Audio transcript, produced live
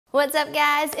What's up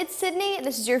guys, it's Sydney and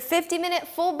this is your 50-minute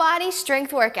full body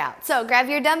strength workout. So grab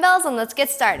your dumbbells and let's get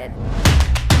started.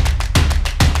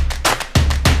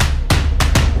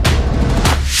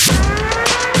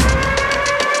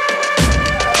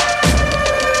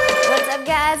 What's up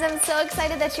guys, I'm so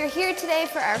excited that you're here today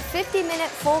for our 50-minute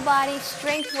full body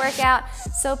strength workout.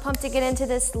 So pumped to get into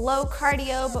this low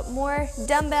cardio but more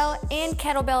dumbbell and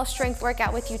kettlebell strength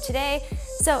workout with you today.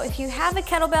 So if you have a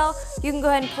kettlebell, you can go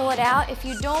ahead and pull it out. If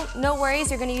you don't, no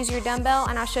worries, you're gonna use your dumbbell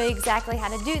and I'll show you exactly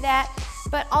how to do that.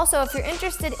 But also if you're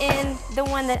interested in the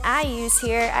one that I use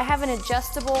here, I have an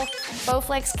adjustable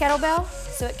Bowflex kettlebell.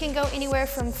 So it can go anywhere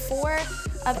from 4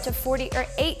 up to 40 or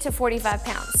 8 to 45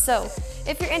 pounds. So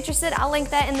if you're interested, I'll link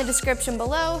that in the description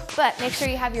below, but make sure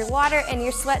you have your water and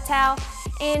your sweat towel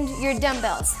and your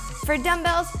dumbbells. For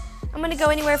dumbbells, I'm gonna go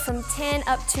anywhere from 10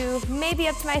 up to maybe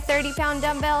up to my 30-pound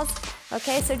dumbbells.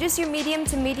 Okay, so just your medium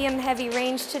to medium heavy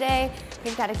range today.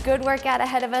 We've got a good workout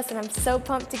ahead of us and I'm so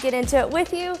pumped to get into it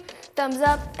with you. Thumbs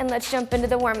up and let's jump into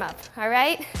the warm up. All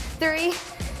right, 3,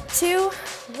 2,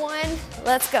 1,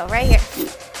 let's go right here.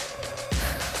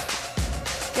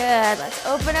 Good, let's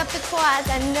open up the quads.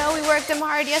 I know we worked them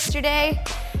hard yesterday.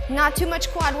 Not too much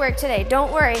quad work today,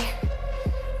 don't worry.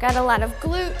 Got a lot of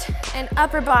glute and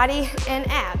upper body and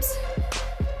abs.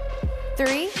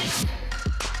 3,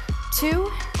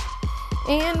 2,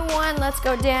 and 1, let's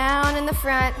go down in the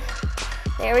front.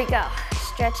 There we go.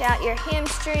 Stretch out your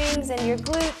hamstrings and your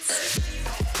glutes.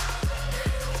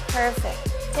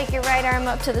 Perfect. Take your right arm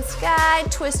up to the sky,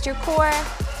 twist your core.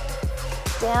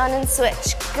 Down and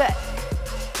switch, good.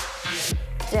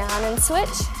 Down and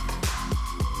switch.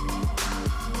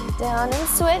 Down and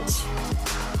switch.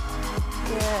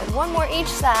 Good, one more each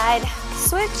side.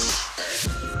 Switch.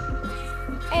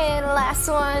 And last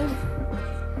one.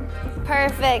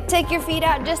 Perfect. Take your feet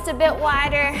out just a bit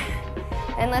wider.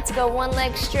 And let's go one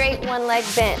leg straight, one leg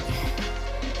bent.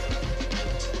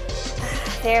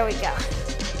 There we go.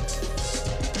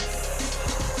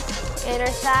 Inner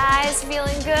thighs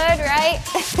feeling good, right?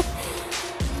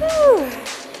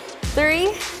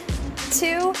 3,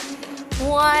 2,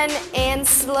 1, and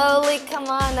slowly come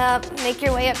on up. Make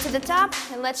your way up to the top,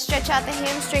 and let's stretch out the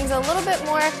hamstrings a little bit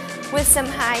more with some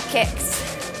high kicks.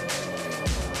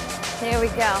 There we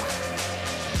go.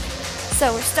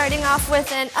 So we're starting off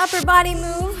with an upper body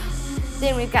move,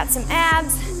 then we've got some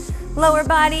abs, lower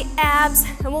body, abs,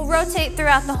 and we'll rotate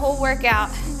throughout the whole workout.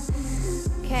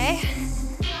 Okay?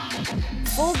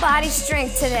 Full body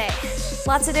strength today.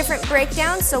 Lots of different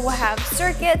breakdowns, so we'll have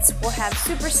circuits, we'll have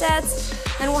supersets,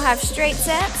 and we'll have straight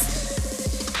sets.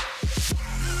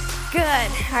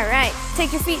 Good, all right.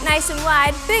 Take your feet nice and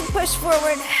wide, big push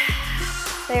forward.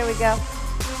 There we go.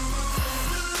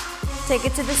 Take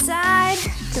it to the side,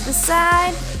 to the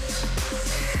side.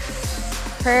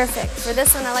 Perfect. For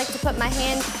this one, I like to put my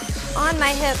hand on my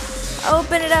hip,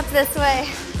 open it up this way.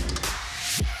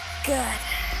 Good.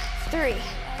 3,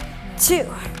 2,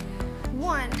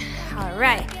 1. All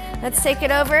right, let's take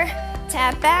it over,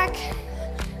 tap back.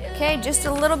 Okay, just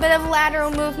a little bit of lateral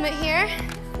movement here.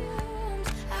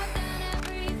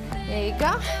 There you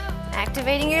go.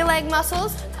 Activating your leg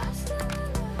muscles.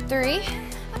 3,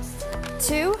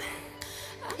 2,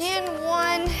 and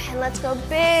 1, and let's go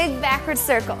big backward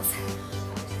circles.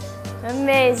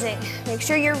 Amazing. Make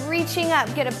sure you're reaching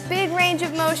up. Get a big range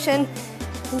of motion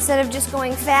instead of just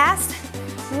going fast.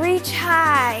 Reach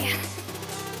high.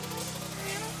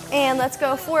 And let's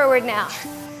go forward now.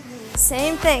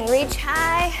 Same thing, reach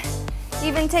high.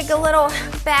 Even take a little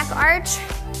back arch.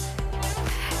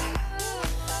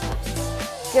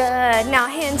 Good, now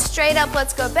hands straight up,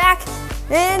 let's go back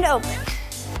and open.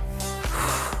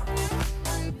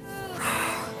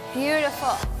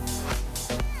 Beautiful.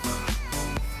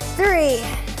 3,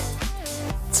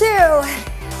 2,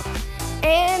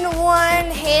 and 1.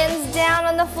 Hands down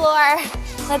on the floor.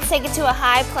 Let's take it to a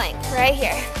high plank right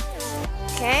here.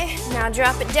 Okay, now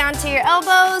drop it down to your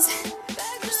elbows.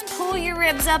 Just pull your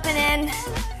ribs up and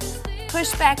in.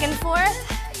 Push back and forth.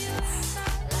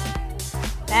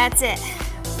 That's it.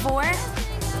 4,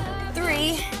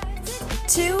 3,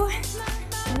 2,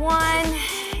 1,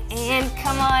 and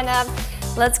come on up.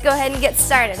 Let's go ahead and get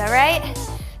started, all right?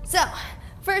 So,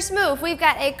 first move, we've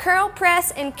got a curl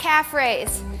press and calf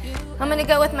raise. I'm gonna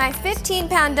go with my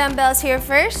 15-pound dumbbells here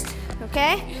first,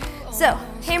 okay? So,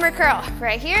 hammer curl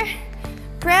right here.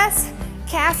 Press,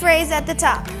 calf raise at the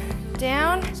top.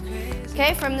 Down,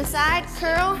 okay, from the side,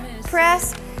 curl,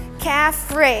 press,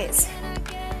 calf raise.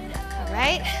 All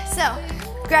right, so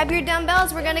grab your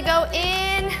dumbbells. We're gonna go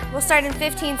in, we'll start in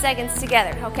 15 seconds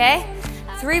together, okay?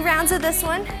 3 rounds of this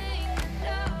one.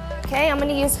 Okay, I'm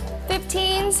gonna use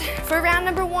 15s for round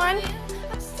number 1.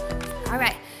 All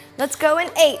right, let's go in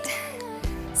 8,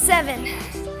 7,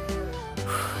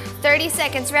 30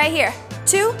 seconds right here.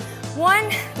 2,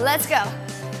 1, let's go.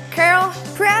 Curl,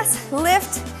 press,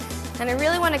 lift, and I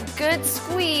really want a good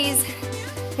squeeze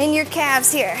in your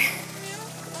calves here.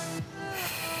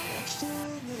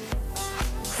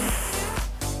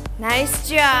 Nice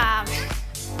job.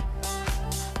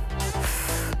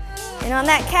 And on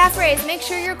that calf raise, make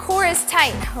sure your core is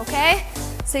tight, okay?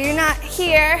 So you're not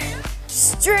here,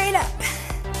 straight up.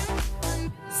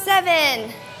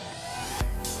 7,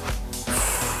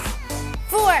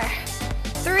 4,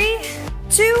 3,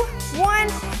 2, 1,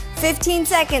 15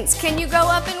 seconds. Can you go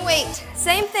up and wait?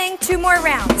 Same thing, 2 more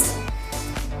rounds.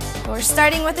 We're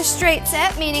starting with a straight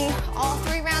set, meaning all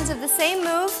 3 rounds of the same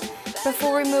move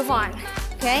before we move on,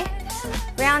 okay?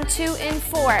 Round 2 in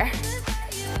 4,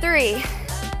 3,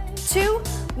 2,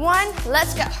 1,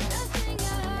 let's go.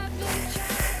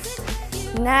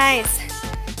 Nice.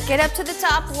 Get up to the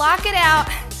top, lock it out.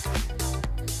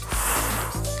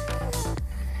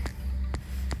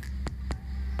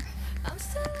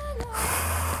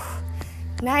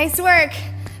 Nice work.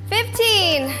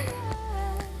 15.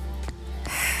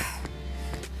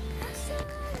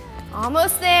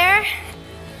 Almost there.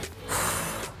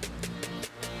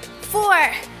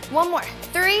 4. One more.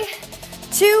 3,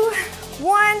 2,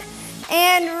 1,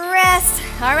 and rest.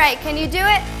 All right, can you do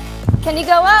it? Can you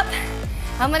go up?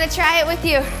 I'm gonna try it with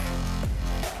you.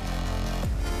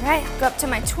 All right, go up to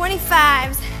my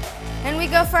 25s, and we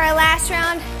go for our last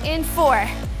round in 4.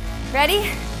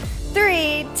 Ready?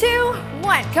 3, 2,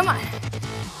 1, come on.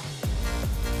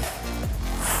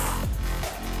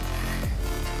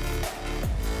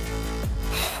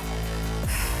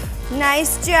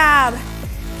 Nice job.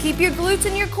 Keep your glutes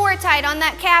and your core tight on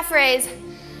that calf raise.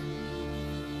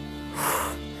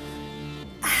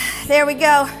 There we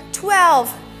go,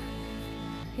 12.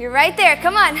 You're right there,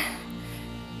 come on.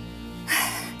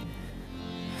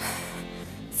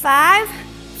 5,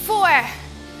 4,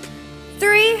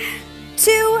 3,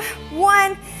 2,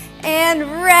 1,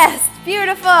 and rest.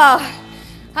 Beautiful. All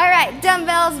right,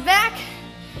 dumbbells back.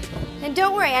 And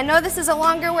don't worry, I know this is a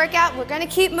longer workout. We're gonna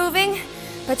keep moving,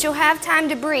 but you'll have time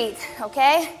to breathe,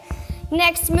 okay?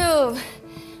 Next move,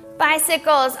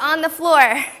 bicycles on the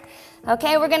floor.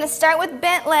 Okay, we're gonna start with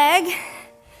bent leg.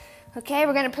 Okay,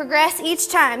 we're gonna progress each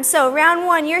time. So round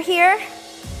 1, you're here,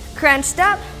 crunched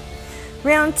up.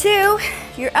 Round 2,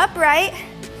 you're upright.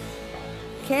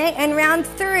 Okay, and round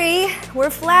 3, we're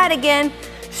flat again,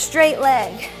 straight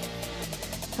leg.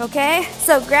 Okay,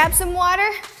 so grab some water.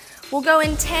 We'll go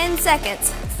in 10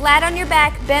 seconds. Flat on your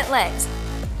back, bent legs.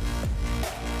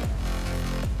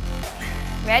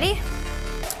 Ready?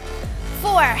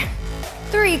 4,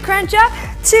 3, crunch up,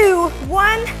 2,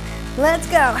 1, let's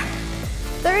go.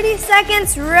 30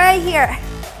 seconds right here.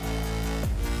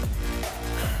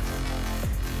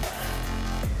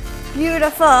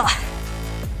 Beautiful.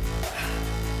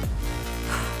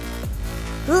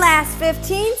 Last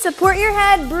 15, support your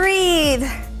head, breathe.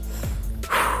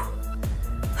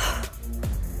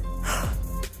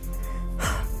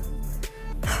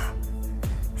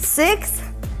 6,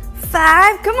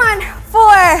 5, come on,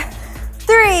 4,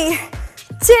 3,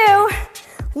 2,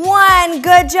 1,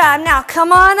 good job. Now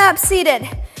come on up seated.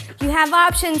 You have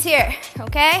options here,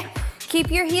 okay? Keep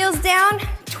your heels down,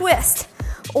 twist,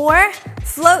 or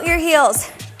float your heels,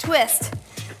 twist,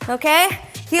 okay?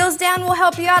 Heels down will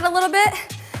help you out a little bit.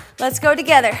 Let's go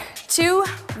together. 2,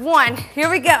 1, here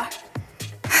we go.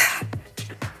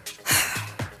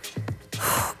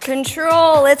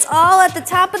 Control, it's all at the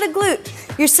top of the glute.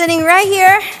 You're sitting right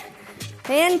here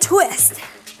and twist.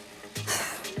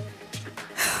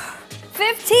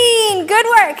 15, good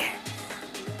work.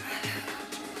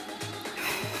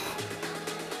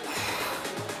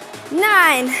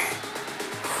 9,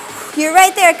 you're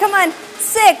right there, come on.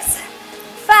 6,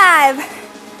 5,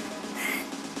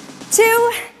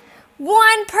 2,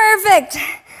 1, perfect.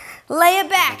 Lay it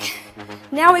back.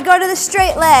 Now we go to the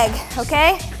straight leg,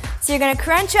 okay? So you're gonna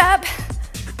crunch up,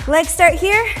 legs start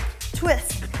here,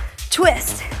 twist,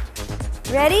 twist.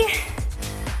 Ready?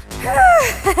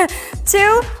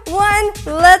 2, 1,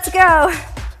 let's go.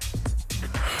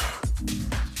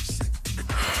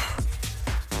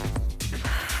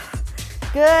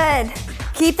 Good.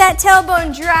 Keep that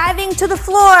tailbone driving to the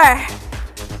floor.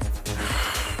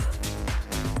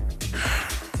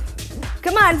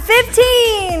 Come on,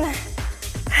 15.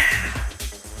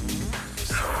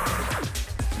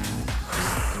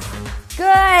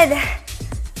 Good.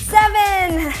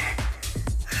 7,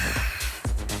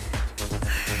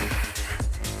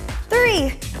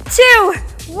 3, 2,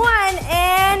 1,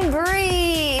 and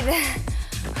breathe.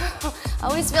 I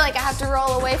always feel like I have to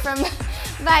roll away from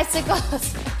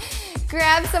bicycles.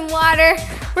 Grab some water.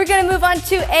 We're gonna move on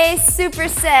to a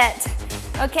superset,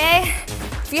 okay?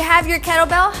 If you have your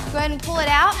kettlebell, go ahead and pull it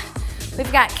out.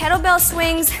 We've got kettlebell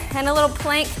swings and a little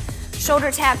plank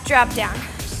shoulder tap drop down.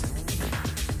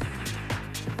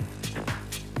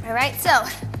 All right, so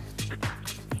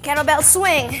kettlebell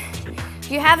swing.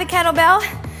 If you have a kettlebell,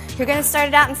 you're gonna start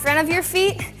it out in front of your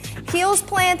feet, heels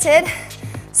planted,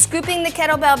 scooping the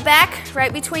kettlebell back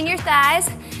right between your thighs.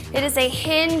 It is a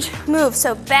hinge move,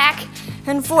 so back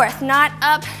and forth, not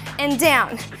up and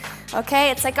down.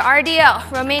 Okay, it's like an RDL,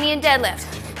 Romanian deadlift.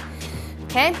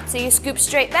 Okay, so you scoop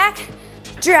straight back,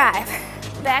 drive.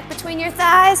 Back between your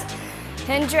thighs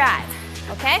and drive,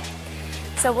 okay?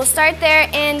 So we'll start there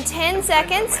in 10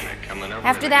 seconds.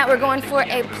 After that, we're going for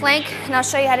a plank, and I'll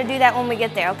show you how to do that when we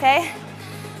get there, okay?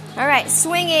 All right,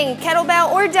 swinging,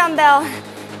 kettlebell or dumbbell.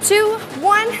 2,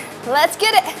 1, let's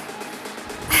get it.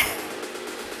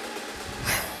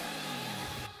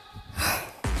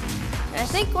 I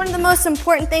think one of the most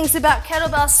important things about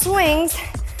kettlebell swings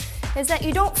is that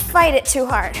you don't fight it too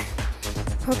hard,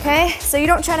 okay? So you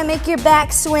don't try to make your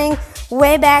back swing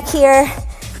way back here.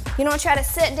 You don't try to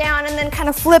sit down and then kind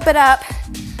of flip it up.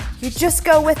 You just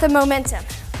go with the momentum.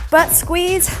 Butt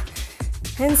squeeze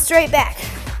and straight back.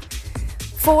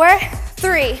 4,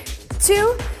 3,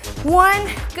 2, 1,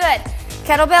 good.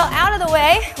 Kettlebell out of the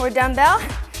way, or dumbbell.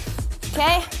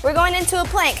 Okay, we're going into a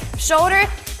plank. Shoulder,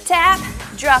 tap,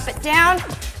 drop it down,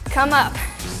 come up.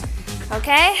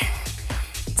 Okay?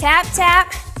 Tap,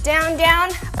 tap, down,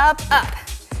 down, up, up.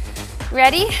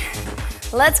 Ready?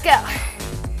 Let's go.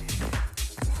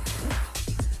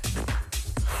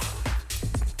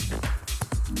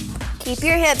 Keep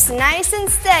your hips nice and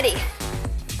steady.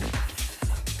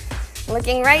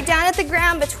 Looking right down at the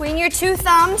ground between your 2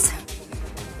 thumbs.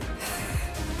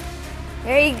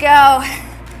 There you go.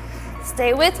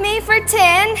 Stay with me for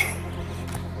 10.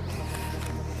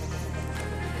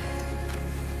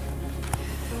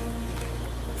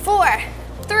 4,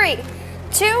 3,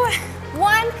 2,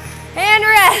 1, and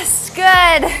rest.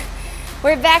 Good.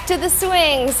 We're back to the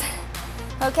swings.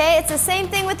 Okay, it's the same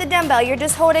thing with the dumbbell. You're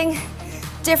just holding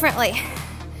differently.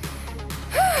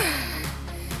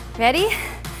 Ready?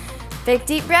 Big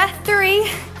deep breath. 3,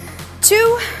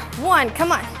 2, 1.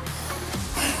 Come on.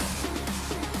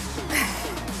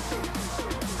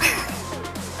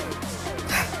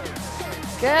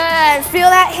 Good. Feel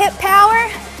that hip power?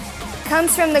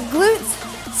 Comes from the glutes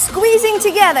squeezing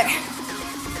together.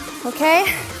 Okay?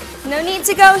 No need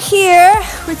to go here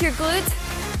with your glutes.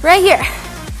 Right here.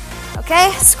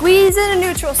 Okay? Squeeze in a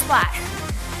neutral spot.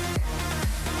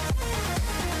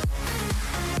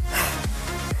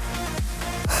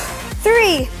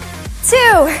 3, 2,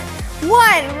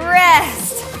 1,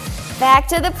 rest. Back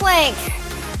to the plank.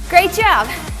 Great job.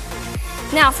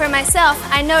 Now for myself,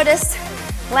 I noticed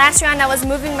last round I was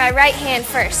moving my right hand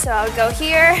first. So I would go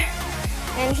here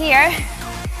and here.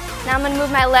 Now I'm gonna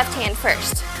move my left hand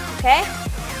first. Okay?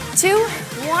 2,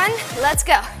 1, let's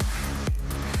go.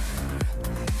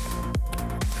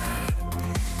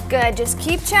 Good, just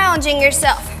keep challenging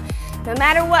yourself. No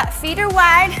matter what, feet are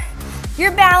wide,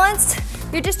 you're balanced.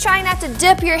 You're just trying not to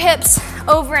dip your hips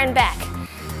over and back,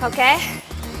 okay?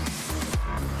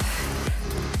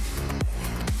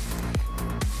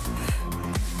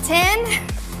 Ten.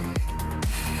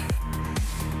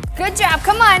 Good job,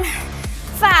 come on.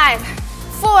 5,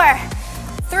 4,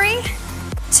 3,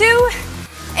 2,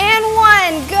 and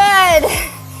 1. Good.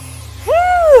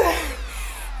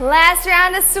 Whew. Last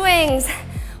round of swings.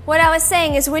 What I was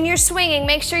saying is when you're swinging,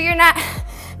 make sure you're not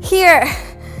here,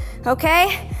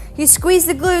 okay? You squeeze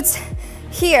the glutes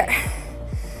here,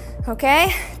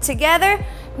 okay? Together,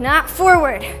 not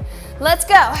forward. Let's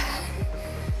go.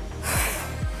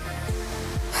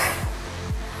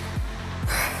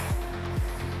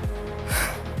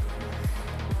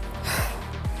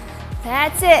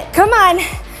 That's it, come on.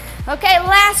 Okay,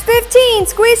 last 15,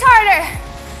 squeeze harder.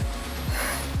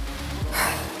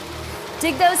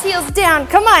 Dig those heels down,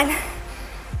 come on.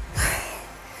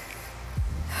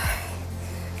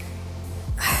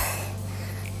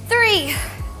 3,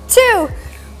 2,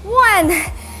 1,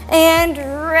 and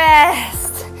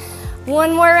rest.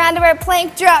 One more round of our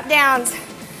plank drop downs.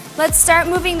 Let's start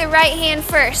moving the right hand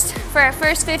first for our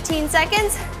first 15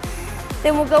 seconds.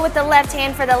 Then we'll go with the left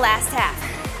hand for the last half.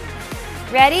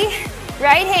 Ready?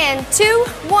 Right hand, 2,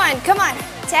 1, come on.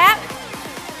 Tap,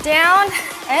 down,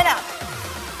 and up.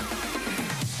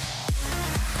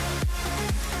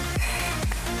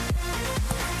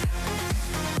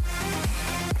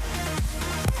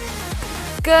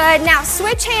 Good, now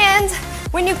switch hands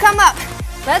when you come up.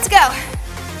 Let's go.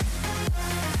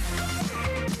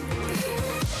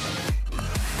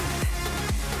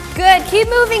 Good, keep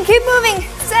moving,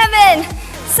 7,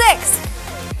 6.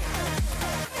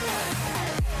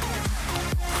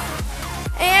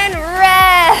 And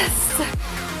rest.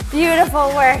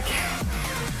 Beautiful work.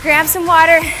 Grab some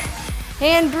water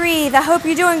and breathe. I hope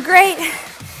you're doing great.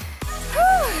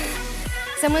 Whew.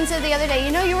 Someone said the other day,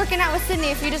 you know you're working out with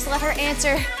Sydney if you just let her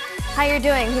answer how you're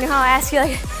doing. You know how I ask you,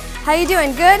 like, how you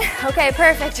doing? Good? Okay,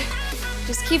 perfect.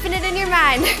 Just keeping it in your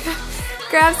mind.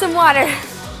 Grab some water.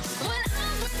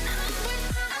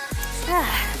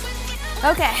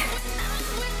 Okay.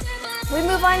 We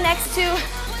move on next to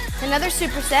another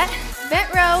superset,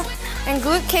 bent row and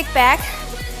glute kickback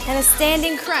and a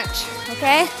standing crunch,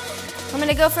 okay? I'm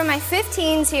gonna go for my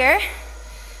 15s here,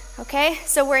 okay?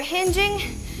 So we're hinging,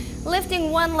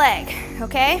 lifting one leg,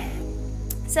 okay?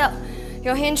 So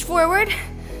you'll hinge forward,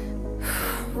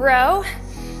 row,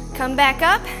 come back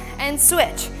up and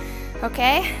switch,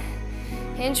 okay?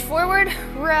 Hinge forward,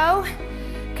 row,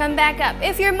 come back up.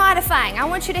 If you're modifying, I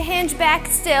want you to hinge back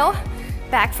still,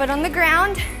 back foot on the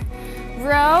ground,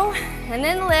 row, and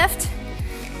then lift,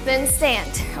 then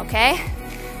stand, okay?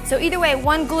 So either way,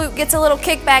 one glute gets a little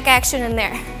kickback action in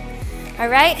there. All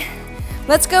right?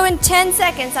 Let's go in 10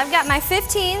 seconds. I've got my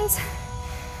 15s.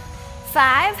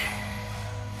 5,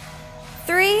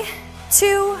 3,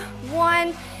 2,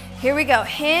 1. Here we go.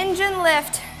 Hinge and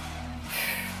lift.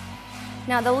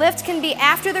 Now the lift can be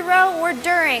after the row or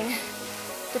during.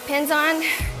 Depends on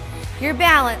your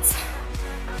balance.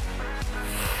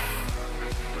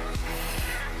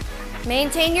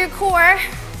 Maintain your core,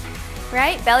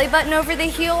 right? Belly button over the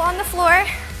heel on the floor.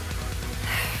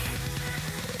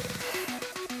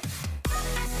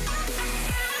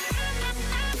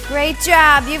 Great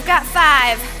job. You've got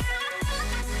 5,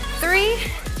 3,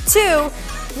 2,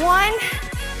 1.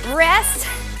 Rest.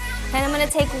 And I'm going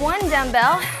to take one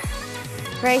dumbbell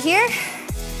right here,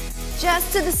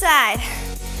 just to the side.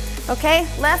 Okay,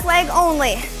 left leg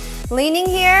only. Leaning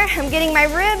here, I'm getting my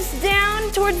ribs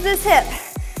down towards this hip.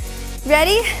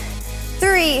 Ready?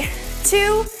 3,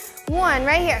 2, 1,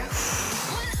 right here.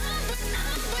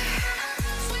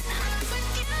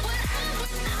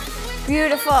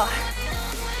 Beautiful.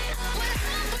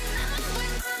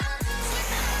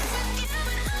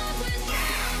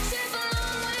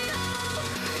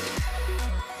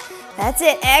 That's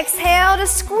it, exhale to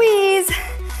squeeze.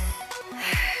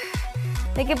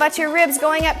 Think about your ribs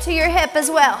going up to your hip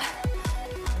as well.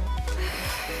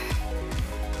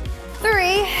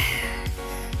 3,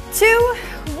 2,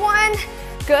 1,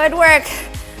 good work.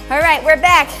 All right, we're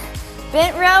back.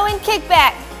 Bent row and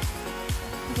kickback.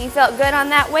 If you felt good on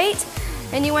that weight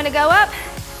and you want to go up,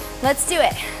 let's do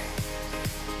it.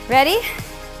 Ready?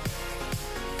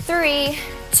 3,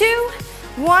 2,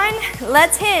 1,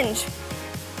 let's hinge.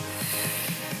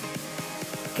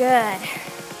 Good.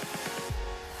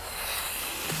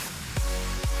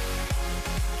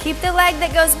 Keep the leg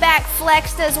that goes back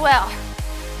flexed as well.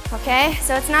 Okay,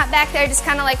 so it's not back there just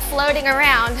kind of like floating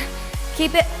around.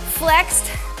 Keep it flexed,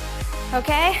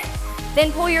 okay?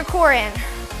 Then pull your core in.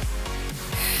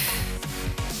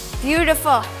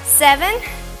 Beautiful. 7.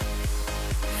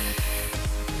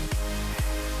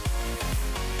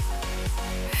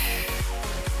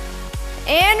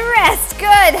 And rest,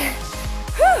 good.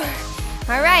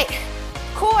 Whew. All right,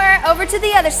 core over to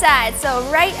the other side. So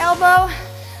right elbow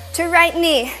to right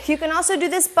knee. You can also do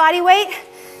this body weight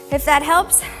if that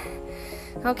helps.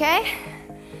 Okay,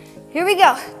 here we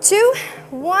go. 2,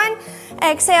 1,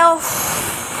 exhale.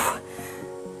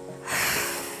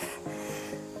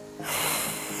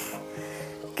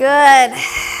 Good.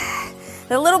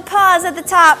 The little pause at the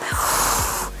top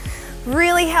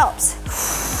really helps.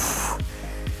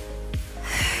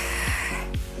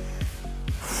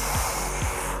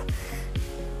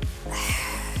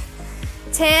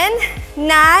 10,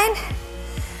 9,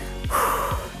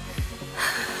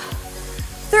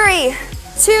 3,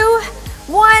 2,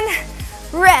 1,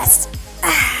 rest.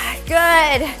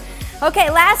 Good. Okay,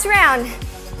 last round.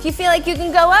 If you feel like you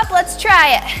can go up, let's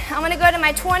try it. I'm gonna go to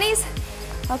my 20s.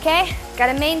 Okay,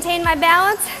 gotta maintain my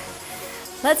balance.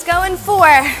 Let's go in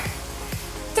 4,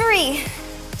 3,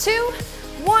 2,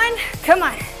 1, come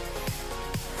on.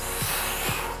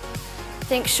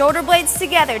 Think shoulder blades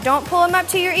together. Don't pull them up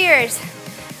to your ears.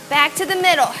 Back to the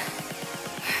middle.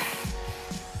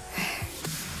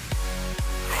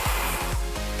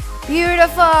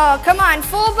 Beautiful. Come on,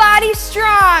 full body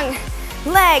strong.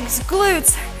 Legs,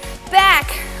 glutes,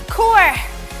 back, core.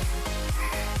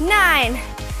 9.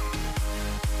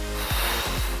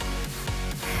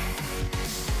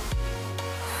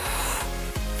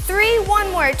 3,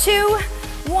 one more. 2,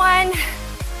 1,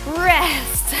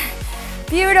 rest.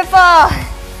 Beautiful.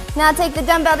 Now take the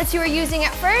dumbbell that you were using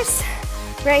at first.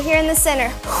 right here in the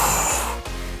center.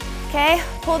 Okay,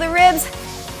 pull the ribs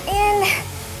in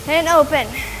and open.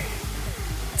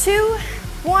 2,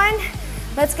 1,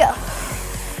 let's go.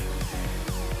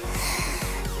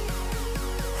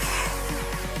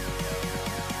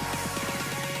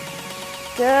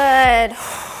 Good.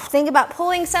 Think about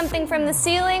pulling something from the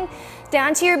ceiling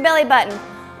down to your belly button.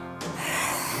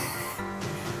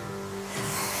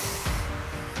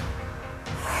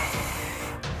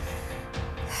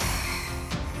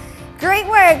 Great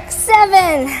work.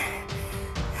 7,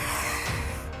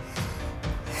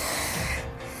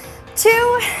 2,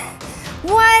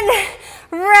 1,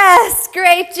 rest.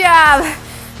 Great job.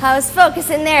 I was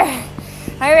focusing there.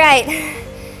 All right,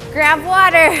 grab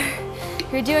water.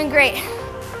 You're doing great.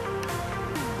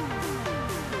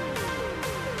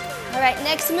 All right,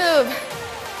 next move.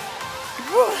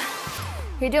 Whew.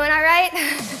 You're doing all right?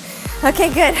 Okay,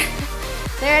 good.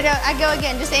 There I go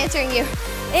again, just answering you.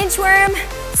 Inchworm,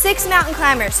 6 mountain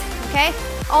climbers, okay?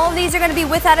 All of these are gonna be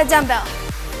without a dumbbell.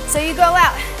 So you go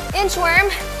out, inchworm,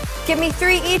 give me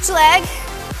 3 each leg,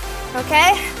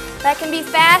 okay? That can be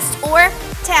fast or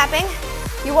tapping.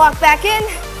 You walk back in.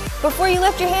 Before you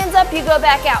lift your hands up, you go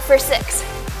back out for 6,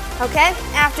 okay?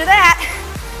 After that,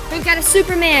 we've got a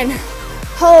Superman.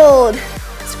 Hold,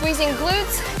 squeezing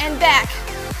glutes and back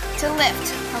to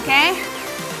lift, okay?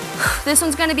 This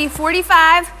one's gonna be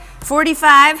 45,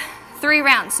 45, 3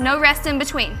 rounds, no rest in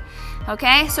between,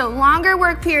 okay? So longer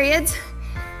work periods.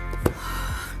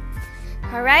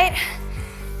 All right,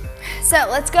 so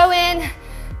let's go in,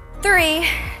 3,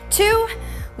 2,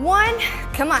 1,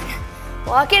 come on.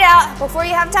 Walk it out before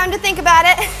you have time to think about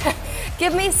it.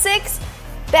 Give me 6,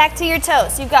 back to your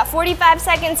toes. You've got 45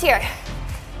 seconds here.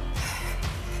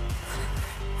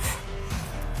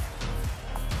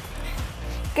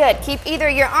 Good, keep either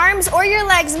your arms or your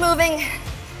legs moving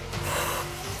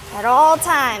at all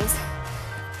times.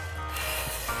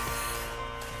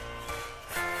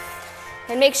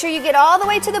 And make sure you get all the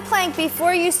way to the plank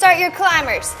before you start your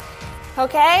climbers,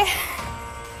 okay?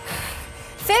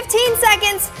 15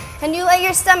 seconds, and you lay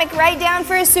your stomach right down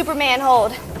for a Superman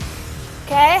hold,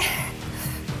 okay?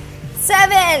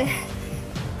 7,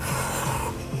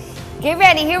 get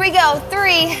ready, here we go,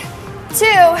 3,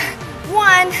 2,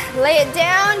 1, lay it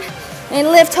down and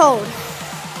lift, hold.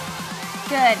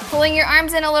 Good, pulling your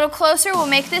arms in a little closer will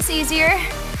make this easier.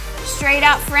 Straight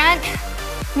out front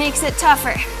makes it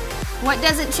tougher. What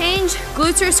doesn't change?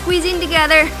 Glutes are squeezing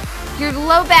together. Your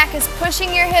low back is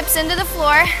pushing your hips into the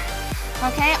floor.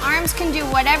 Okay, arms can do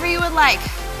whatever you would like.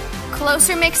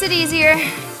 Closer makes it easier.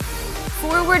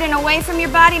 Forward and away from your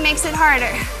body makes it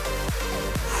harder.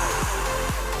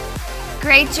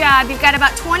 Great job, you've got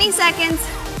about 20 seconds.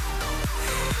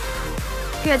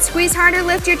 Good, squeeze harder,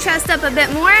 lift your chest up a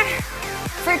bit more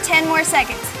for 10 more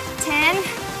seconds. 10,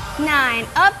 9,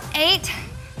 up, 8,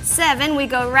 7. We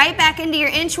go right back into your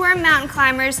inchworm mountain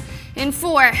climbers in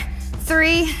 4,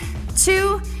 3,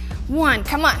 2, 1.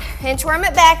 Come on, inchworm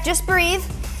it back, just breathe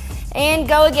and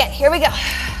go again. Here we go.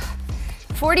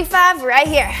 45 right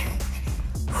here.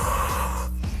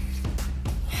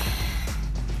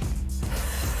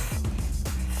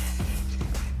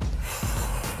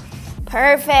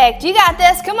 Perfect, you got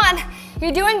this, come on.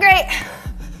 You're doing great.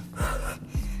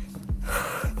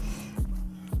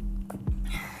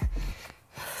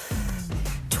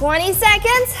 $20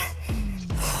 seconds.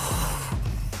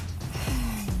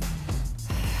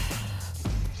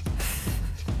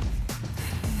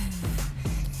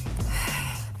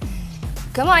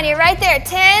 Come on, you're right there.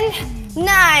 10,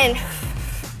 9.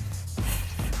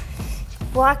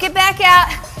 Walk it back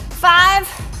out. 5,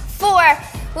 4.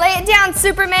 Lay it down,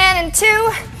 Superman, in 2,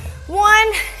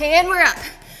 1, and we're up.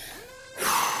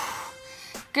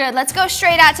 Good, let's go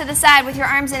straight out to the side with your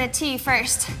arms in a T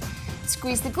first.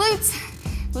 Squeeze the glutes,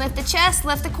 lift the chest,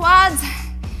 lift the quads.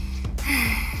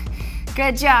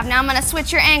 Good job, now I'm gonna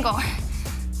switch your angle.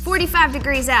 45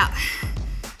 degrees out,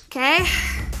 okay?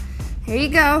 Here you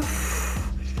go.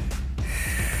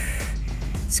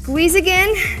 Squeeze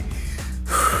again.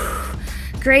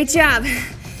 Great job.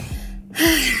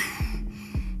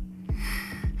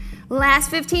 Last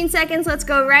 15 seconds, let's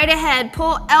go right ahead.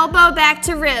 Pull elbow back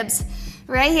to ribs,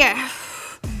 right here.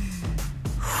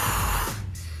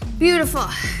 Beautiful.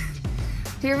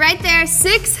 You're right there,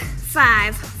 6,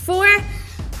 5, 4,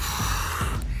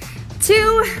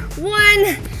 2,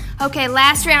 1. Okay,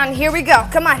 last round, here we go,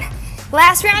 come on.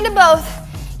 Last round of both,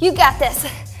 you got this.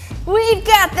 We've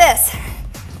got this.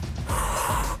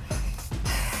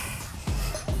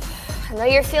 I know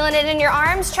you're feeling it in your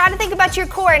arms. Try to think about your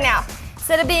core now.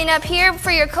 Instead of being up here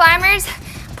for your climbers,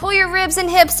 pull your ribs and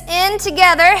hips in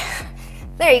together.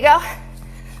 There you go.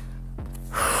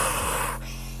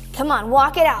 Come on,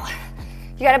 walk it out.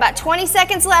 You got about 20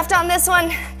 seconds left on this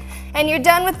one, and you're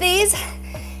done with these.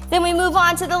 Then we move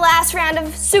on to the last round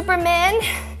of Superman.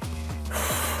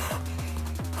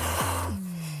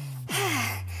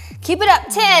 Keep it up,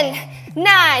 10,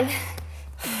 9.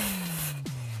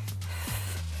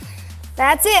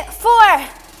 That's it, 4,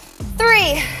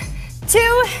 3,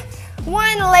 2,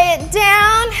 1. Lay it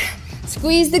down.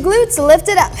 Squeeze the glutes, lift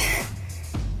it up.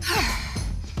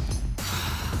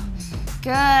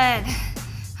 Good.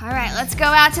 All right, let's go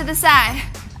out to the side.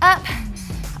 Up,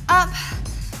 up,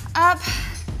 up.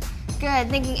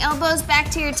 Good, thinking elbows back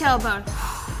to your tailbone.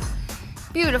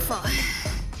 Beautiful.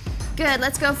 Good,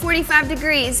 let's go 45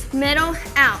 degrees. Middle,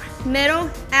 out, middle,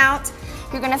 out.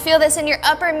 You're gonna feel this in your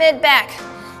upper mid back.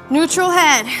 Neutral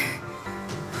head.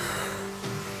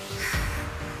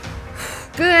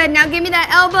 Good, now give me that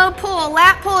elbow pull,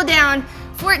 lat pull down.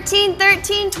 14,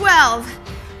 13, 12.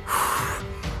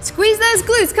 Squeeze those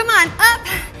glutes, come on, up.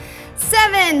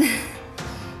 7,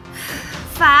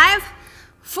 5,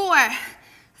 4,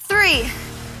 3,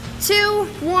 2,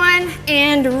 1,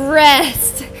 and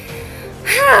rest.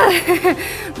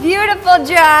 Beautiful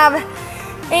job.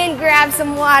 And grab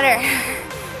some water.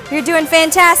 You're doing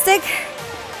fantastic.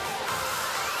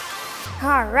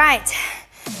 All right,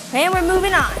 and we're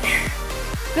moving on.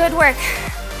 Good work.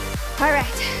 All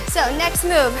right, so next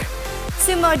move,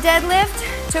 sumo deadlift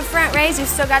to front raise. You've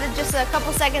still got just a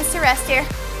couple seconds to rest here.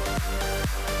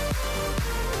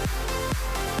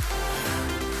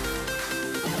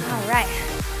 All right.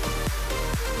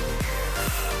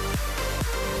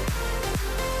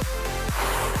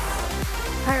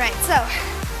 All right, so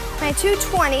my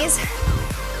 220s,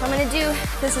 I'm gonna do,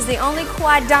 this is the only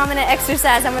quad dominant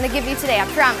exercise I'm gonna give you today, I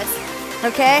promise,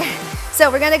 okay? So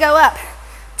we're gonna go up,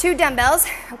 2 dumbbells,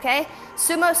 okay?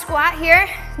 Sumo squat here,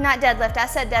 not deadlift, I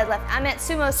said deadlift, I meant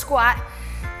sumo squat,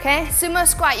 okay? Sumo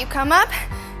squat, you come up,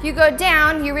 you go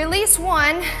down, you release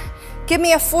 1, give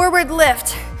me a forward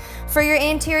lift for your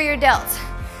anterior delts,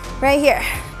 right here.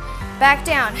 Back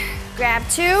down, grab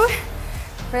 2,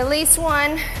 release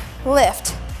 1,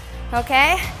 lift,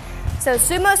 okay? So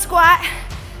sumo squat,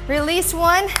 release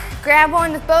 1, grab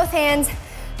 1 with both hands,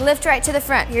 lift right to the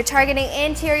front. You're targeting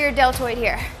anterior deltoid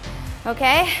here,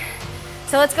 okay?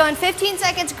 So let's go in 15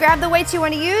 seconds, grab the weights you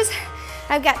want to use.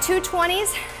 I've got 2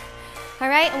 20s, all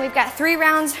right? And we've got 3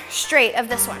 rounds straight of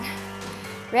this one.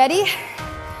 Ready?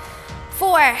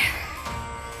 4,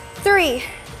 3,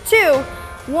 2,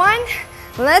 1,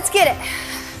 let's get it.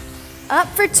 Up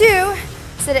for 2,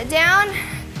 sit it down.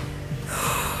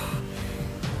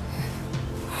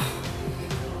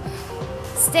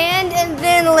 Stand and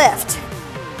then lift.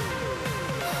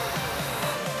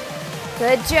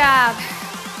 Good job.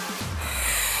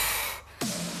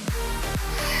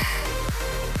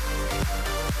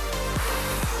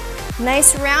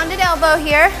 Nice rounded elbow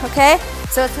here, okay?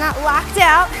 So it's not locked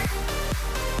out.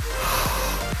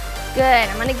 Good,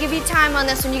 I'm gonna give you time on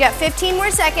this one. You got 15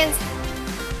 more seconds.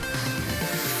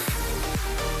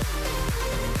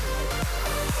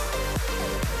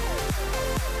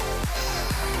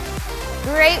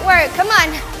 Great work, come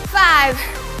on. 5,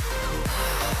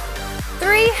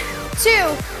 3, 2,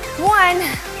 1,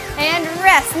 and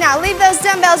rest. Now leave those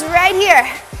dumbbells right here,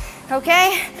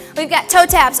 okay? We've got toe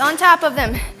taps on top of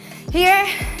them. Here,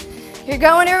 you're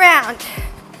going around,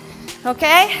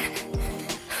 okay?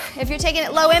 If you're taking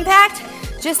it low impact,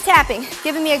 just tapping,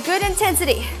 giving me a good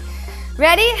intensity.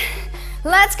 Ready?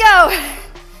 Let's go.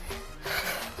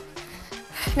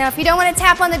 Now if you don't want to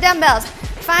tap on the dumbbells,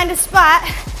 find a spot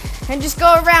and just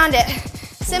go around it.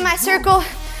 Semicircle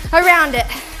around it,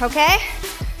 okay?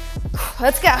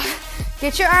 Let's go.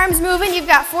 Get your arms moving. You've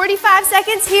got 45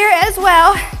 seconds here as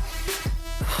well.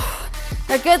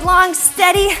 A good long,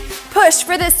 steady push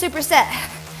for this superset.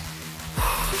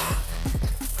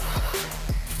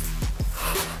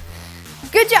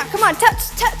 Good job, come on, touch,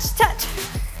 touch, touch.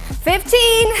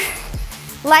 15,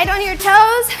 light on your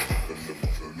toes.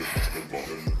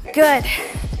 Good.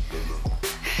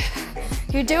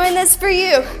 You're doing this for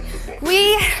you.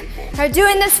 We are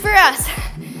doing this for us.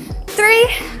 3,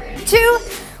 2,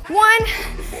 1,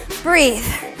 breathe.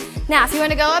 Now, if you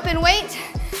want to go up and wait,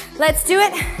 let's do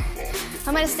it.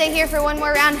 I'm gonna stay here for one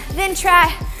more round, then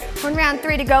try on round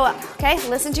 3 to go up, okay?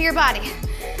 Listen to your body.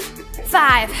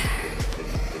 5,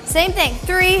 same thing,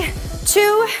 3,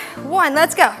 2, 1,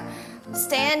 let's go.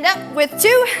 Stand up with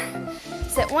 2,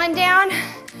 sit 1 down,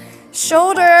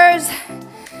 shoulders.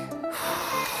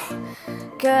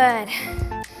 Good.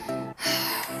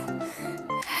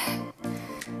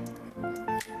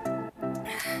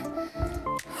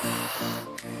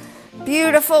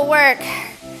 Beautiful work.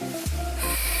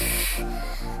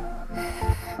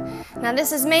 Now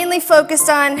this is mainly focused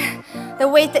on the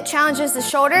weight that challenges the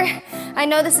shoulder. I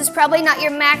know this is probably not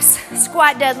your max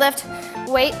squat deadlift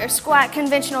weight or squat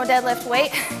conventional deadlift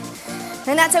weight,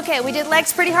 and that's okay. We did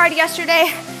legs pretty hard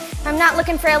yesterday. I'm not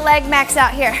looking for a leg max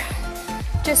out here.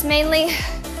 Just mainly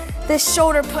this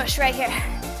shoulder push right here.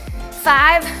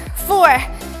 5, 4,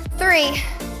 3,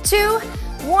 2,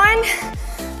 1,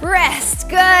 rest,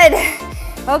 good.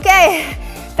 Okay,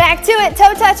 back to it,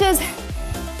 toe touches.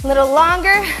 A little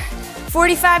longer,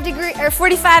 45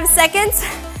 seconds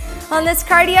on this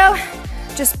cardio.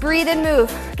 Just breathe and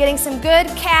move. Getting some good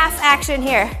calf action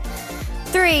here.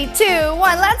 3, 2,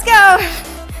 1, let's go.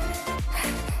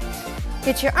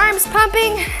 Get your arms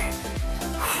pumping.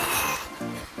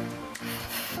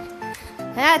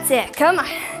 That's it, come on.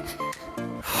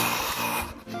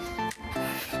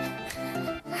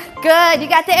 Good, you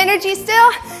got the energy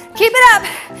still? Keep it up.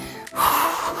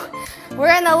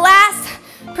 We're in the last,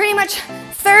 pretty much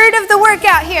third of the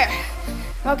workout here,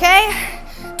 okay?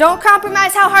 Don't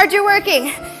compromise how hard you're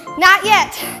working. Not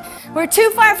yet. We're too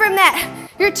far from that.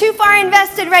 You're too far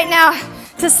invested right now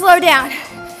to slow down.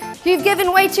 You've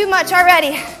given way too much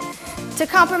already to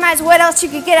compromise what else you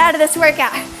could get out of this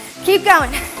workout. Keep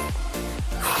going.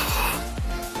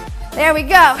 There we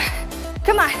go.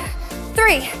 Come on.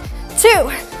 3, 2,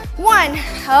 1.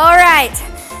 All right.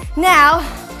 Now,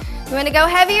 you want to go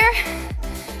heavier?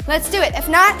 Let's do it. If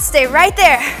not, stay right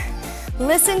there.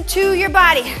 Listen to your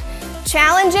body.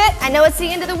 Challenge it. I know it's the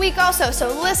end of the week also, so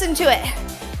listen to it.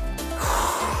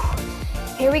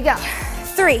 Here we go.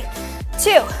 3,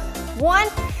 2, 1.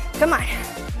 Come on.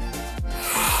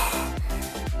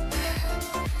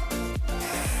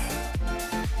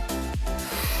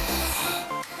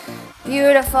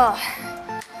 Beautiful.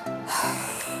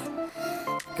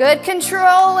 Good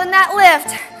control in that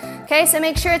lift. Okay, so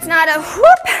make sure it's not a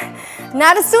whoop,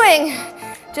 not a swing,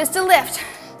 just a lift.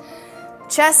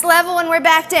 Chest level and we're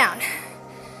back down.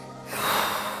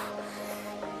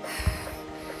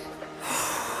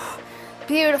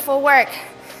 Beautiful work.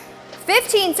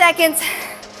 15 seconds.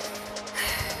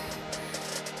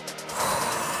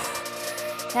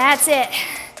 That's it.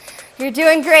 You're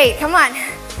doing great. Come on.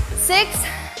 6,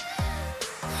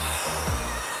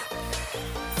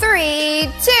 3,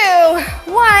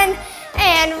 2, 1,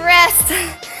 and rest.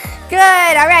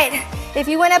 Good. All right. If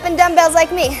you went up in dumbbells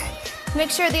like me, make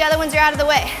sure the other ones are out of the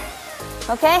way.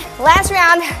 Okay? Last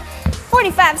round,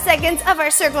 45 seconds of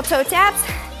our circle toe taps.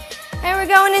 And we're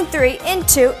going in 3, in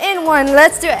 2, in 1.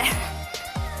 Let's do it.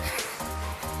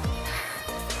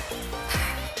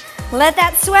 Let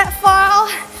that sweat fall.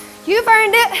 You've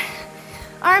earned it.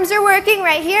 Arms are working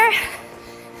right here.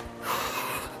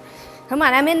 Come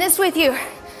on, I'm in this with you.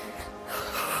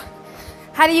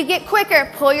 How do you get quicker?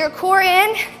 Pull your core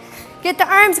in. Get the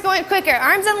arms going quicker.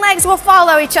 Arms and legs will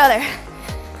follow each other.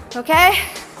 Okay?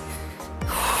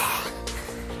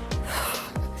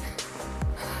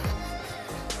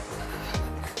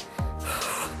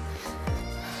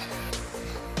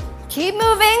 Keep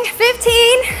moving.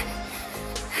 15.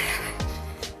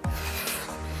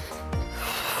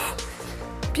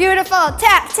 Beautiful.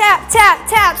 Tap, tap, tap,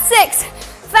 tap. 6,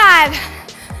 5,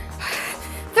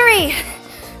 3,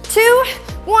 2,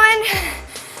 1,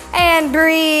 and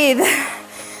breathe.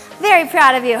 Very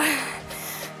proud of you.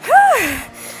 Whew.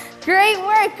 Great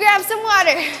work. Grab some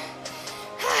water.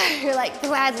 You're like,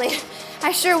 gladly.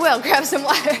 I sure will. Grab some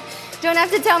water. Don't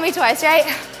have to tell me twice, right?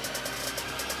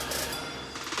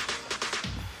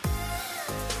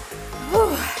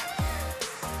 Whew.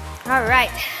 All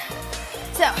right.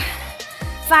 So,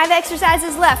 5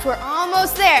 exercises left. We're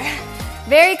almost there.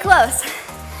 Very close.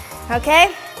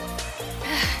 Okay?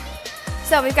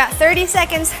 So we've got 30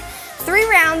 seconds, 3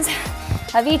 rounds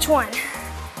of each one.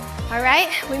 All right?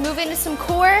 We move into some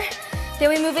core, then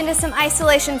we move into some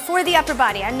isolation for the upper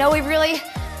body. I know we really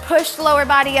pushed lower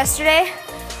body yesterday.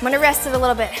 I'm gonna rest it a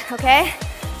little bit, okay?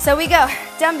 So we go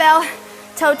dumbbell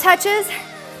toe touches,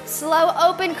 slow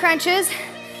open crunches,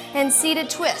 and seated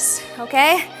twists,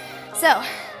 okay? So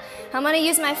I'm gonna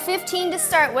use my 15 to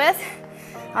start with.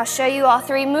 I'll show you all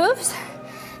 3 moves,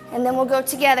 and then we'll go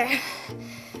together,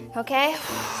 okay?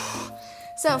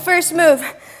 So first move,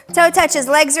 toe touches,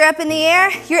 legs are up in the air.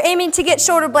 You're aiming to get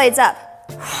shoulder blades up.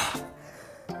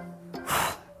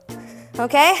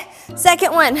 Okay?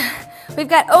 Second one, we've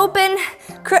got open,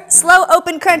 slow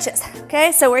open crunches,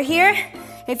 okay? So we're here.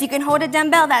 If you can hold a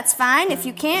dumbbell, that's fine. If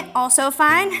you can't, also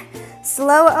fine.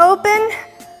 Slow open,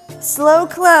 slow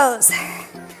close.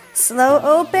 Slow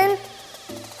open,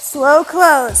 slow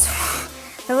close.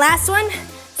 The last one,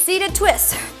 seated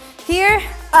twist. Here,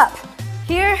 up,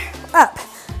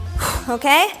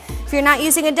 okay? If you're not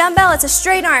using a dumbbell, it's a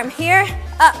straight arm. Here,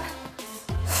 up.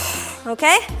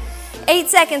 okay? 8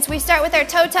 seconds. We start with our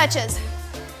toe touches.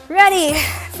 Ready,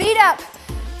 feet up.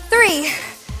 3,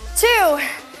 2,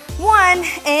 1,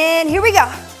 and here we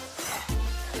go.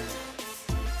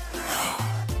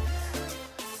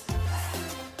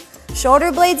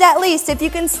 Shoulder blades at least. If you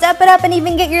can step it up and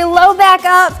even get your low back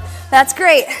up, that's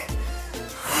great.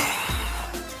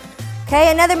 Okay,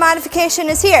 another modification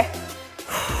is here.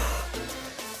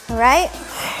 All right?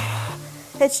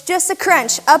 It's just a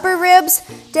crunch. Upper ribs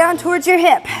down towards your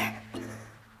hip.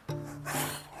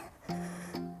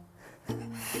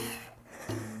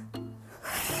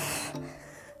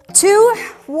 Two,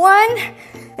 1,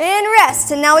 and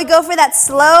rest. And now we go for that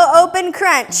slow open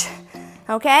crunch.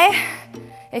 Okay?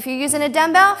 If you're using a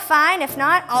dumbbell, fine. If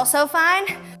not, also fine.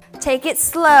 Take it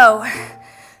slow.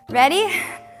 Ready?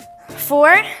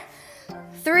 4,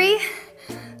 3,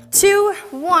 2,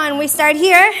 1. We start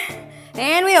here,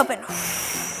 and we open.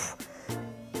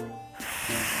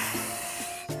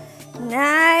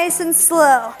 Nice and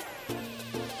slow.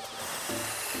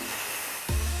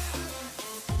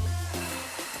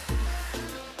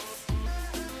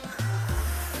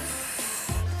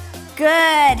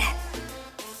 Good.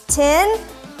 10,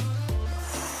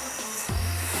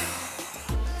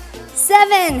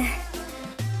 7,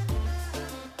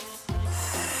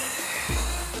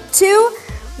 2,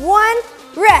 1,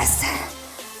 rest.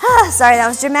 Sorry, that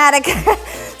was dramatic.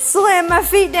 Slam my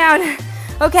feet down.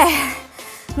 Okay,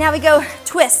 now we go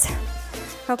twist,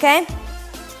 okay?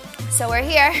 So we're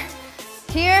here,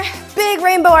 big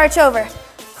rainbow arch over.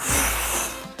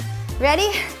 Ready?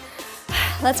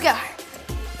 Let's go.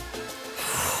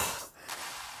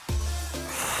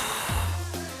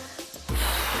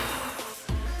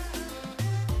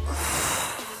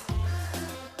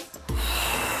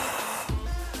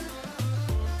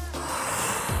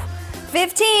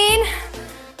 $15.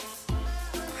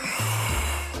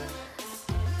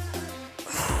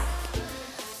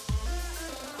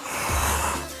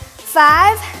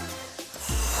 5,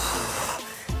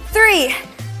 3,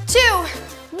 2,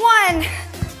 1,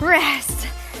 rest.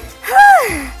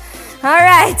 All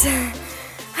right.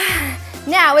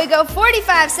 Now we go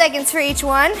 45 seconds for each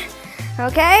one,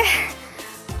 okay?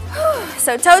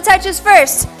 So toe touches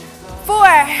first.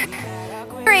 4,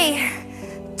 3,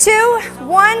 2,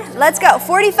 1, let's go.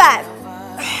 45.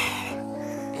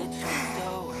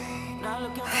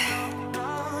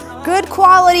 Good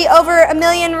quality, over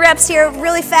 1,000,000 reps here,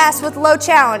 really fast with low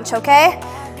challenge, okay?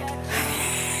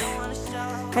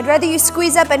 I'd rather you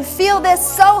squeeze up and feel this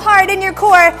so hard in your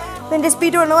core than just be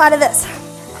doing a lot of this,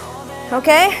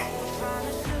 okay?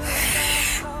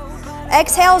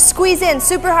 Exhale, squeeze in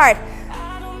super hard.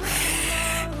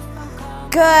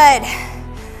 Good.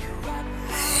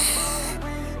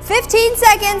 15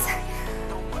 seconds.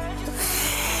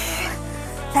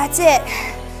 That's it.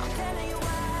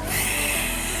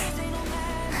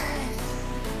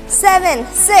 7,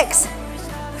 6,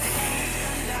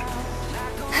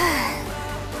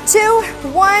 2,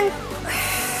 1,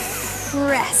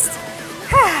 rest.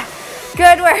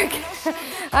 Good work.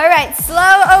 All right,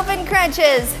 slow open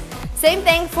crunches. Same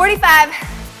thing, 45.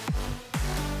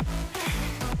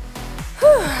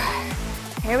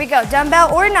 Here we go,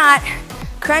 dumbbell or not.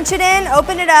 Crunch it in,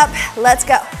 open it up, let's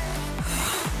go.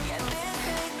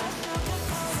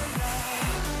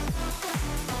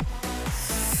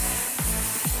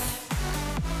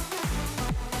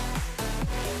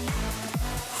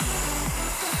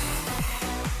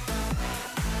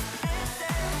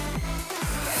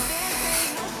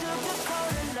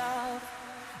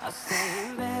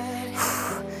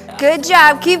 Good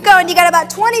job, keep going. You got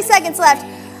about 20 seconds left.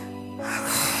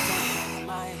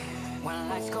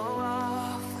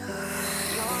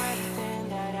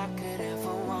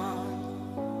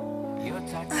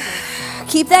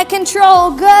 Keep that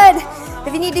control, good.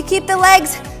 If you need to keep the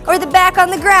legs or the back on